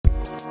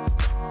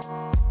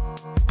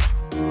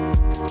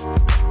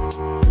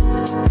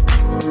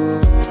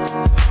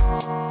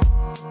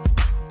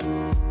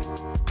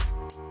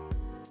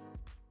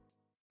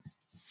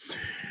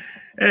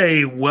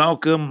Hey,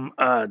 welcome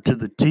to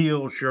the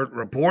Teal Shirt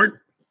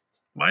Report.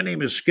 My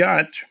name is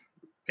Scott,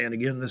 and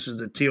again, this is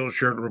the Teal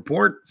Shirt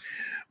Report.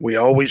 We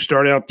always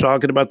start out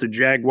talking about the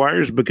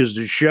Jaguars because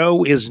the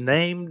show is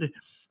named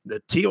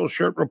the Teal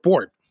Shirt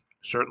Report,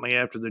 certainly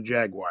after the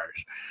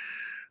Jaguars.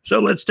 So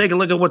let's take a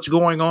look at what's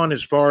going on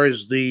as far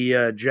as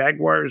the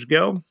Jaguars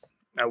go.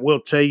 I will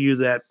tell you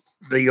that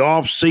the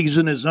off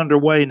season is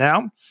underway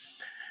now.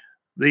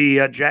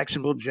 The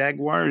Jacksonville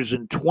Jaguars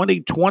in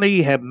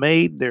 2020 have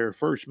made their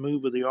first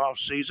move of the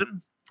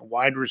offseason.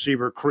 Wide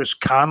receiver Chris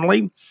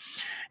Conley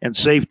and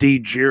safety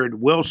Jared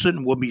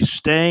Wilson will be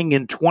staying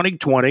in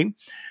 2020.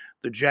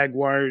 The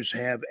Jaguars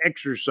have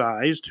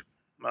exercised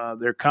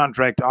their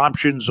contract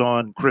options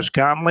on Chris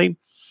Conley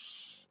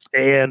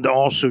and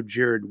also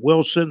Jared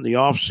Wilson. The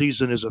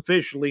offseason is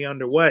officially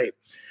underway.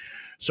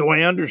 So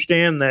I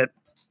understand that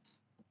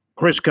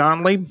Chris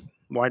Conley,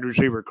 wide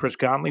receiver Chris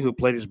Conley, who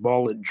played his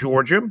ball at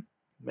Georgia,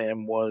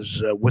 and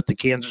was with the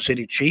Kansas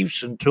City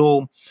Chiefs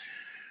until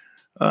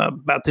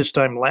about this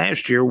time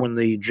last year when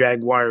the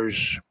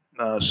Jaguars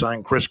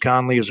signed Chris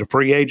Conley as a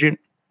free agent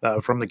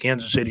from the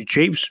Kansas City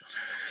Chiefs.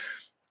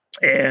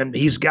 And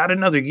he's got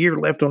another year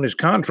left on his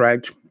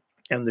contract,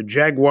 and the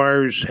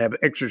Jaguars have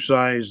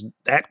exercised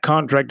that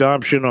contract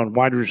option on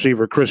wide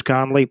receiver Chris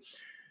Conley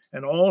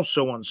and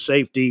also on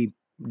safety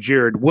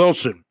Jared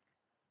Wilson.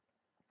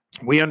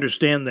 We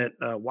understand that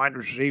wide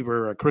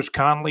receiver Chris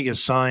Conley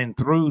is signed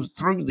through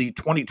the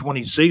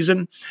 2020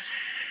 season,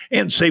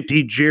 and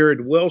safety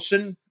Jared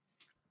Wilson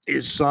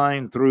is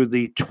signed through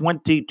the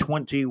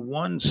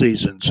 2021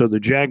 season. So the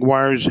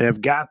Jaguars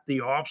have got the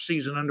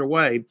offseason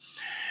underway.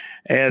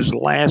 As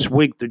last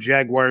week, the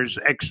Jaguars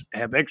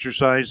have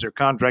exercised their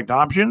contract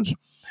options.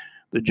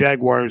 The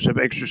Jaguars have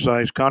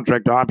exercised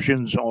contract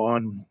options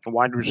on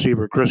wide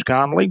receiver Chris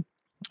Conley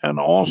and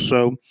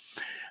also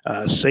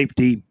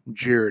safety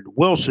Jared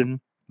Wilson.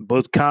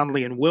 Both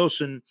Conley and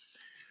Wilson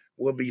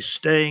will be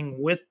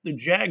staying with the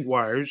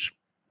Jaguars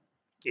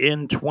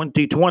in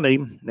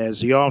 2020 as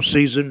the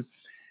offseason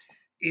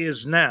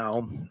is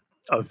now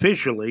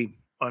officially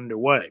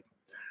underway.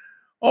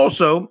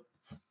 Also,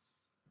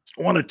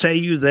 I want to tell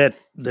you that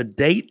the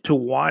date to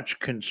watch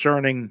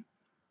concerning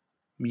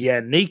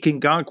Yannick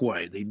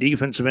Ngakoue, the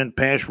defensive end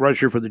pass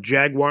rusher for the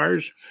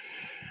Jaguars,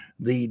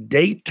 the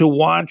date to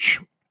watch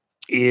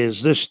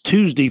is this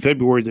Tuesday,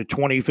 February the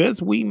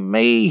 25th. We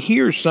may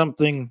hear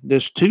something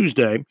this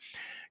Tuesday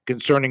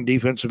concerning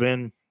defensive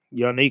end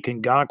Yannick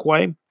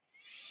Ngakoue,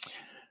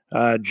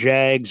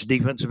 Jags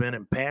defensive end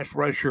and pass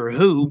rusher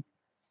who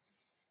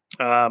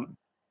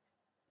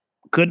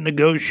could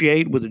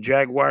negotiate with the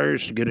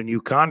Jaguars to get a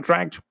new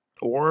contract,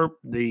 or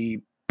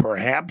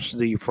perhaps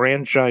the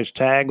franchise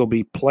tag will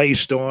be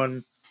placed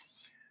on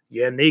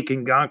Yannick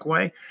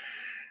Ngakoue.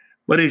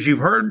 But as you've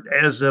heard,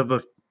 as of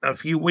a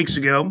few weeks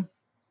ago,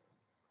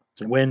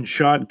 when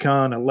Shad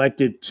Khan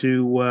elected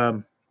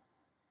to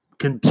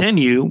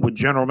continue with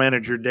general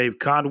manager Dave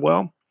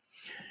Caldwell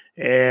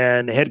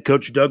and head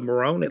coach Doug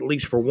Marrone, at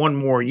least for one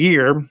more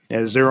year,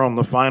 as they're on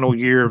the final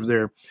year of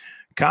their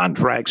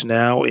contracts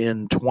now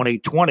in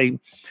 2020,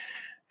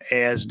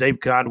 as Dave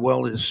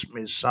Caldwell is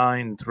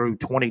signed through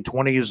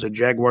 2020 as the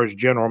Jaguars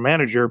general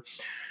manager.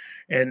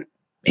 And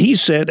he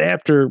said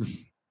after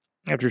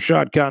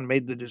Shad Khan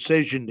made the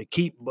decision to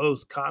keep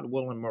both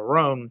Caldwell and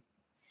Marrone,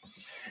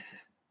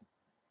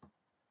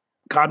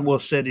 Caldwell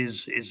said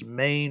his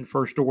main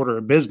first order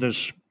of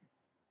business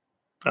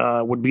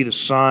would be to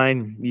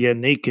sign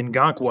Yannick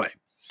Ngakoue.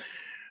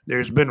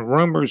 There's been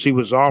rumors he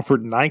was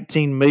offered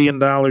 $19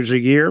 million a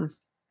year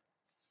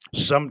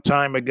some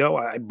time ago,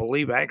 I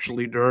believe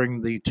actually during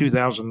the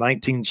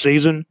 2019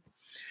 season.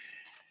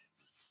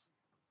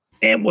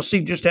 And we'll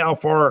see just how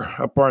far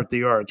apart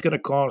they are. It's going to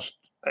cost,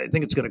 I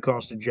think it's going to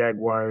cost the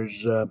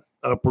Jaguars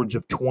upwards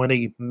of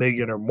 $20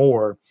 million or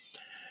more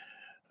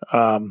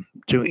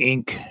to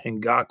ink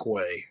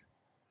Ngakoue.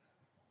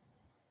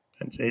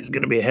 It's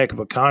going to be a heck of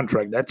a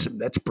contract.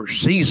 That's per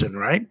season,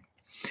 right?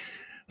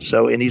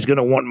 So, and he's going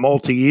to want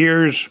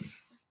multi-years,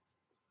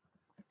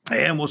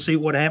 and we'll see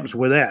what happens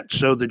with that.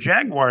 So the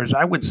Jaguars,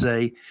 I would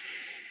say,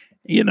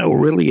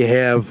 really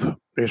have,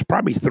 there's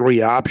probably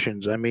three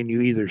options. I mean, you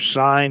either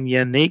sign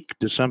Yannick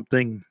to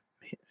something,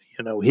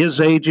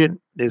 his agent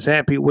is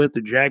happy with,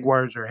 the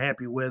Jaguars are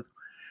happy with.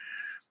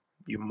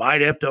 You might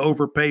have to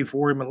overpay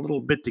for him a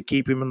little bit to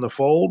keep him in the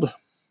fold.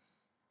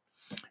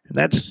 And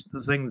that's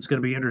the thing that's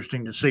going to be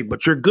interesting to see.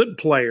 But your good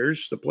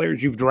players, the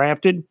players you've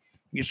drafted,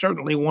 you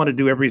certainly want to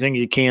do everything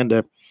you can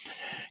to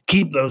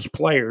keep those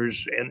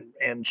players.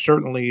 And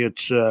certainly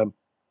it's,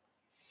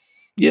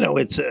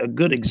 it's a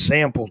good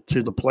example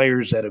to the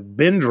players that have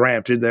been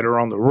drafted that are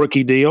on the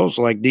rookie deals,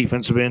 like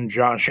defensive end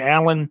Josh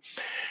Allen.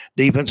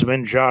 Defensive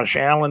end Josh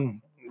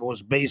Allen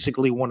was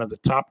basically one of the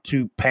top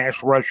two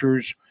pass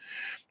rushers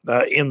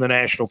in the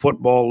National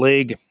Football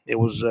League. It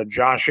was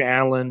Josh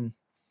Allen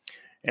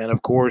and,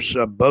 of course,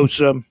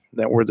 Bosa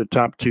that were the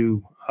top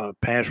two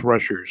pass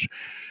rushers.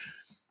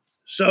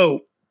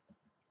 So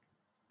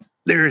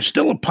there is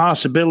still a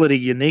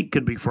possibility Yannick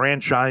could be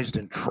franchised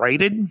and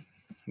traded.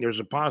 There's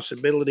a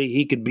possibility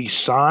he could be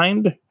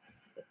signed.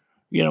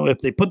 If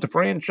they put the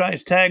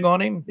franchise tag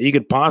on him, he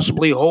could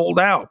possibly hold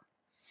out.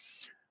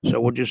 So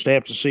we'll just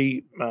have to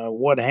see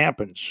what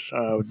happens.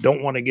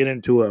 Don't want to get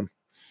into a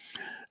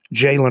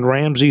Jalen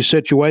Ramsey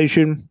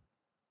situation.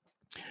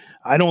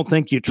 I don't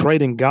think you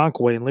trade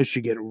Ngakoue unless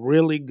you get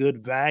really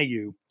good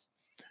value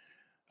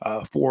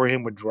for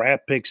him with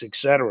draft picks,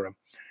 etc.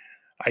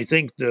 I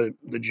think the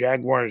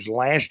Jaguars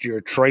last year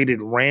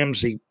traded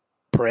Ramsey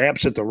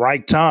perhaps at the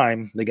right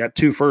time. They got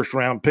 2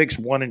 first-round picks,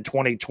 one in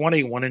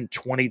 2020, one in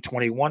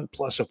 2021,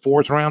 plus a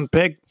 4th-round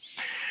pick.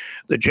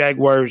 The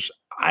Jaguars,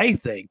 I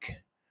think,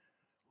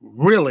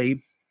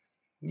 really,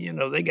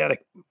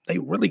 they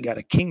really got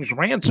a king's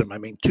ransom. I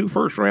mean, 2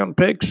 first-round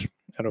picks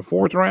and a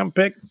 4th-round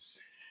pick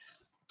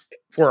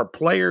for a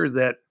player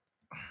that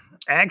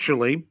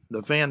actually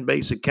the fan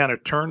base had kind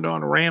of turned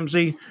on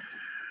Ramsey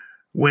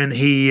when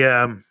he,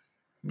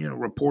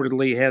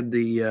 reportedly had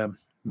the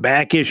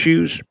back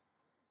issues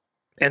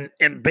and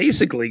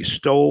basically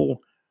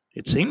stole,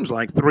 it seems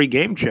like, 3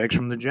 game checks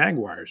from the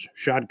Jaguars.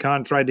 Shad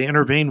Khan tried to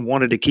intervene,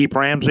 wanted to keep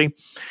Ramsey.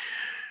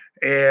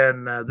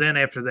 And then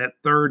after that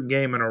 3rd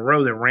game in a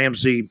row that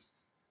Ramsey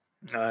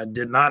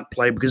did not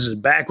play because his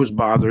back was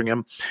bothering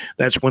him,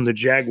 that's when the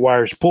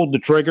Jaguars pulled the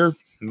trigger,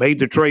 made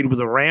the trade with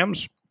the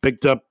Rams,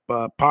 picked up,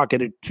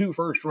 pocketed 2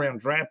 first-round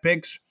draft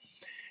picks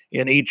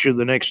in each of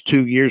the next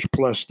 2 years,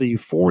 plus the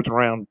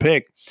 4th-round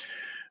pick.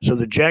 So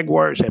the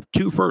Jaguars have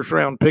 2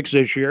 first-round picks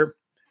this year.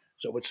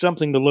 So it's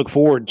something to look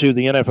forward to,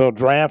 the NFL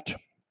draft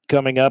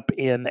coming up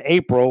in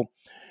April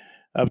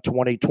of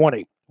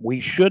 2020. We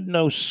should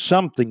know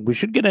something. We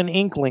should get an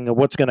inkling of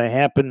what's going to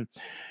happen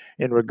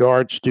in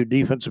regards to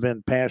defensive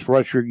end pass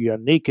rusher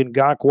Yannick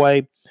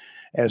Ngakoue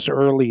as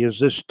early as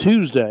this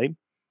Tuesday,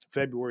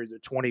 February the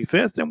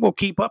 25th, and we'll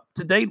keep up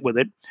to date with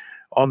it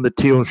on the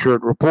Teal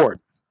Shirt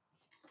Report.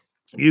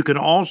 You can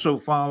also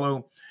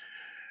follow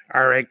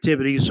our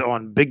activities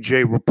on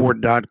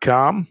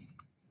BigJReport.com.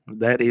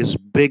 That is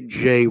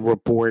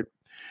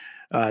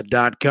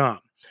BigJReport.com.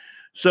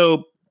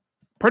 So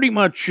pretty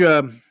much,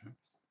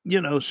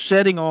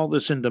 setting all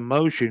this into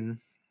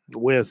motion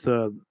with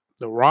the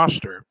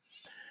roster,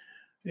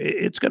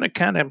 it's going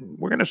to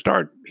we're going to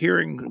start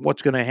hearing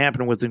what's going to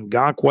happen with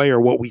Ngakoue,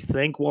 or what we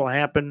think will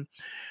happen.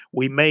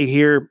 We may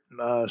hear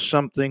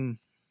something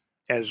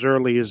as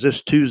early as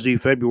this Tuesday,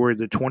 February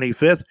the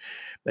 25th,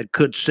 that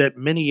could set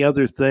many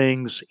other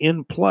things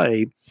in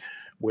play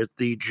with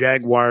the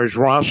Jaguars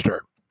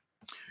roster.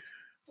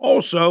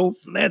 Also,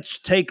 let's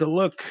take a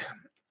look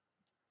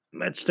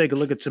at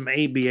some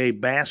ABA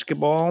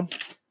basketball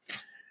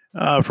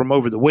from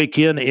over the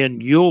weekend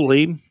in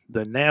Yulee.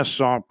 The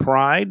Nassau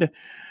Pride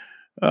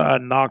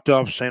knocked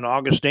off St.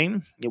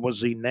 Augustine. It was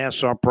the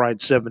Nassau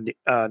Pride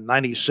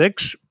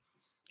 96,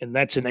 and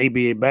that's in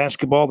ABA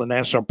basketball. The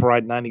Nassau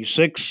Pride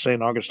 96,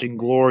 St. Augustine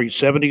Glory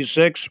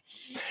 76.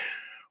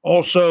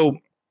 Also,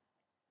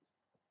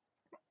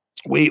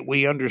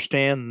 we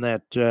understand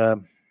that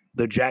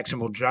the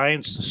Jacksonville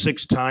Giants, the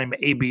 6-time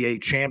ABA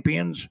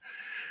champions,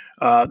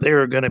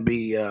 they're going to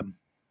be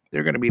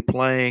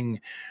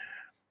playing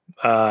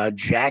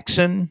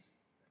Jackson,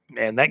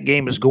 and that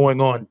game is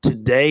going on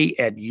today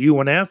at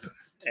UNF,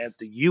 at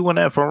the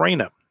UNF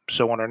Arena.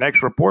 So on our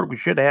next report, we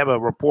should have a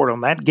report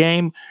on that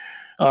game,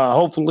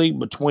 hopefully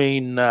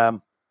between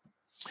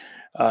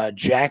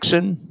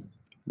Jackson,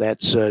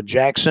 that's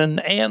Jackson,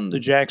 and the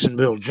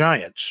Jacksonville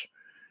Giants.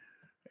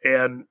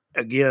 And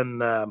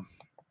again,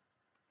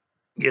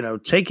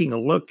 taking a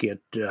look at,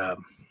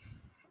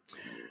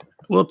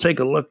 we'll take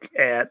a look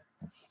at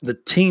the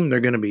team they're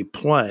going to be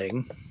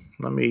playing.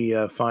 Let me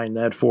find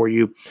that for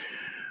you.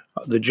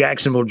 The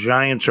Jacksonville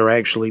Giants are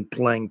actually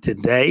playing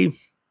today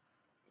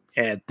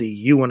at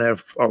the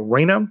UNF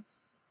Arena.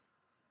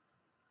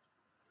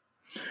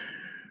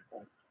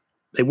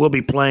 They will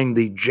be playing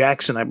the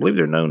Jackson, I believe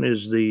they're known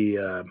as the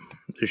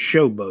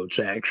Showboats,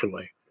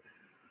 actually.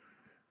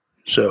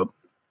 So,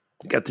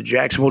 got the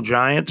Jacksonville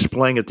Giants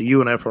playing at the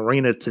UNF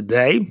Arena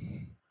today,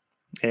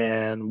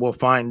 and we'll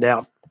find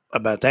out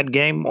about that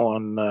game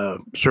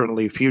on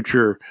certainly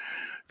future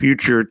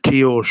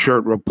Teal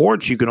Shirt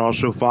Reports. You can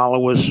also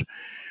follow us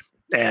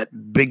at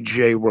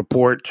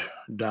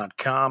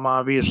BigJReport.com,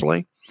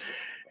 obviously.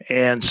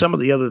 And some of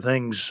the other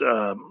things,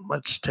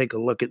 let's take a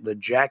look at the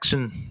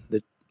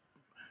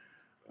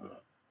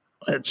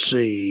let's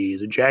see,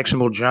 the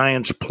Jacksonville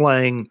Giants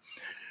playing,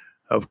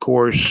 of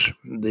course,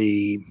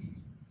 they're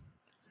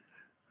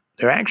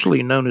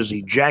actually known as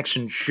the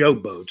Jackson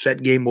Showboats.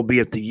 That game will be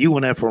at the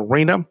UNF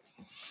Arena.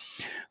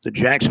 The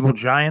Jacksonville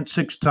Giants,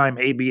 6-time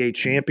ABA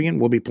champion,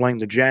 will be playing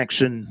the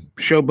Jackson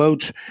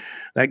Showboats.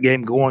 That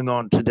game going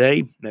on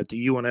today at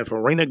the UNF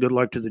Arena. Good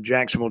luck to the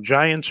Jacksonville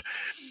Giants.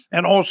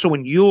 And also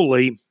in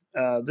Yulee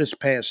this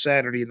past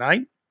Saturday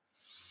night,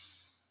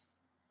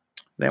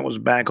 that was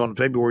back on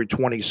February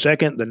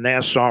 22nd, the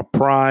Nassau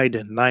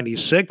Pride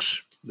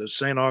 96, the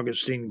St.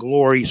 Augustine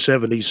Glory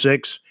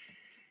 76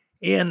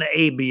 in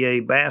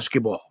ABA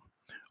basketball.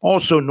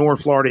 Also,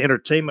 North Florida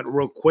entertainment,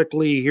 real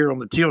quickly here on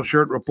the Teal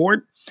Shirt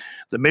Report.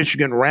 The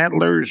Michigan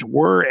Rattlers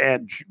were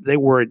at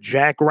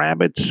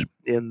Jackrabbits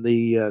in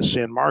the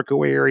San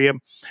Marco area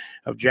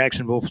of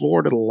Jacksonville,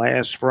 Florida,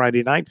 last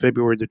Friday night,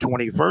 February the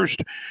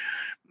 21st.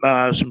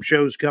 Some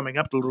shows coming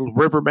up. The Little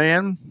River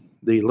Band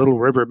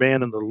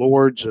and the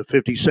Lords of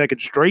 52nd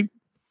Street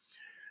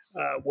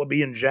will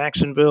be in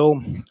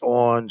Jacksonville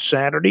on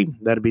Saturday.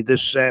 That'll be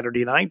this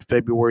Saturday night,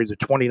 February the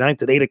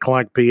 29th at 8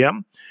 o'clock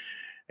p.m.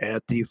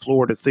 at the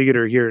Florida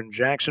Theater here in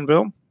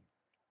Jacksonville.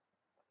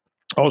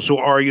 Also,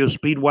 REO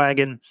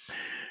Speedwagon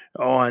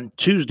on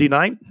Tuesday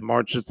night,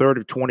 March the 3rd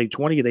of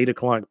 2020 at 8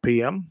 o'clock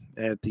p.m.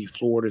 at the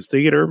Florida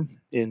Theater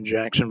in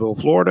Jacksonville,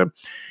 Florida.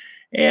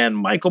 And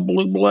Michael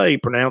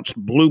Bublé, pronounced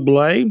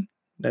Bublé,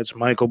 that's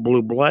Michael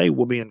Bublé,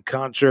 will be in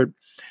concert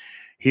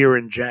here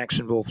in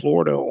Jacksonville,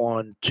 Florida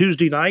on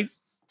Tuesday night,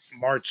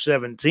 March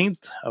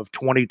 17th of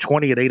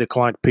 2020 at 8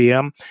 o'clock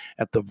p.m.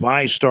 at the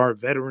VyStar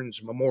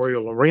Veterans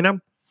Memorial Arena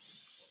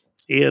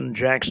in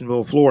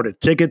Jacksonville, Florida.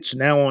 Tickets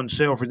now on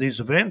sale for these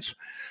events.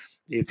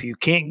 If you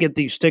can't get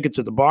these tickets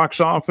at the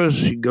box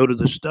office, you go to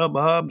the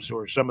StubHubs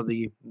or some of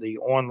the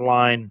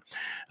online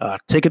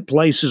ticket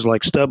places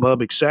like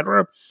StubHub,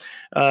 etc.,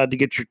 to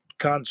get your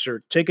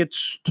concert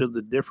tickets to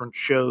the different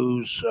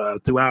shows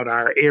throughout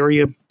our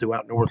area,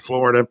 throughout North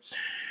Florida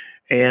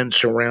and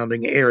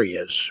surrounding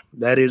areas.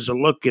 That is a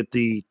look at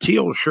the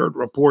Teal Shirt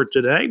Report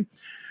today.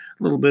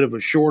 A little bit of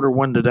a shorter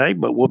one today,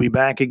 but we'll be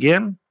back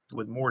again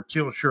with more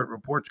Teal Shirt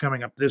Reports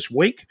coming up this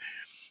week.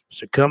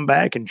 So come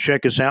back and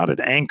check us out at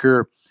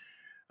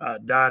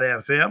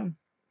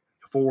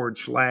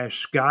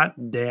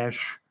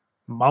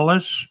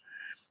anchor.fm/Scott-Mullis.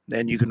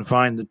 Then you can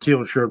find the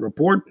Teal Shirt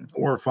Report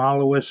or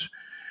follow us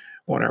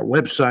on our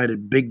website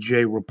at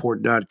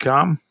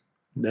bigjreport.com.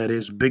 That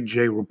is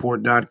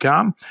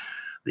bigjreport.com.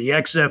 The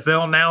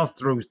XFL now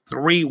through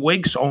 3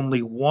 weeks,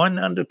 only one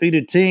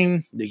undefeated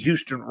team. The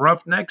Houston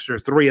Roughnecks are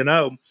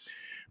 3-0.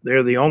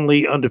 They're the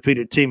only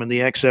undefeated team in the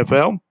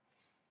XFL.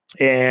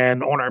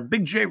 And on our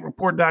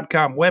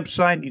bigjreport.com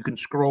website, you can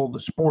scroll the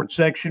sports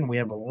section. We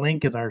have a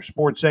link in our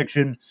sports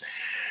section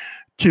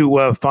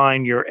to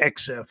find your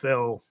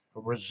XFL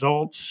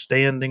results,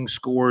 standings,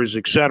 scores,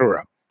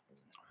 etc.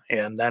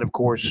 And that, of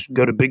course,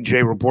 go to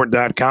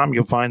bigjreport.com.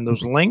 You'll find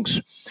those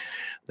links.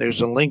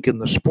 There's a link in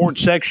the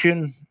sports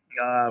section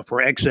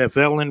for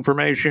XFL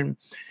information.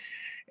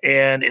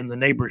 And in the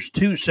Neighbors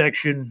 2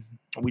 section,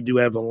 we do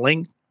have a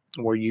link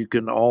where you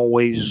can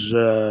always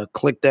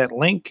click that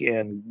link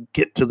and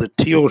get to the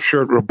Teal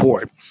Shirt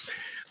Report.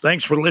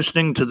 Thanks for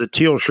listening to the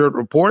Teal Shirt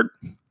Report.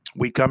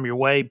 We come your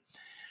way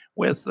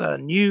with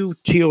new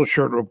Teal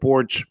Shirt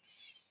Reports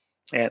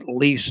at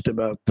least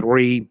about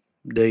 3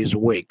 days a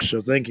week. So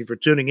thank you for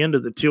tuning in to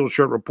the Teal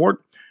Shirt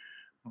Report.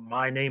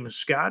 My name is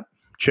Scott.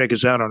 Check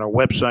us out on our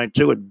website,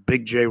 too, at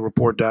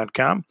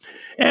bigjreport.com.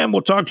 And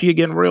we'll talk to you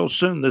again real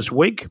soon this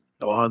week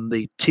on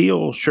the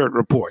Teal Shirt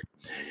Report.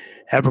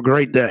 Have a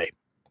great day.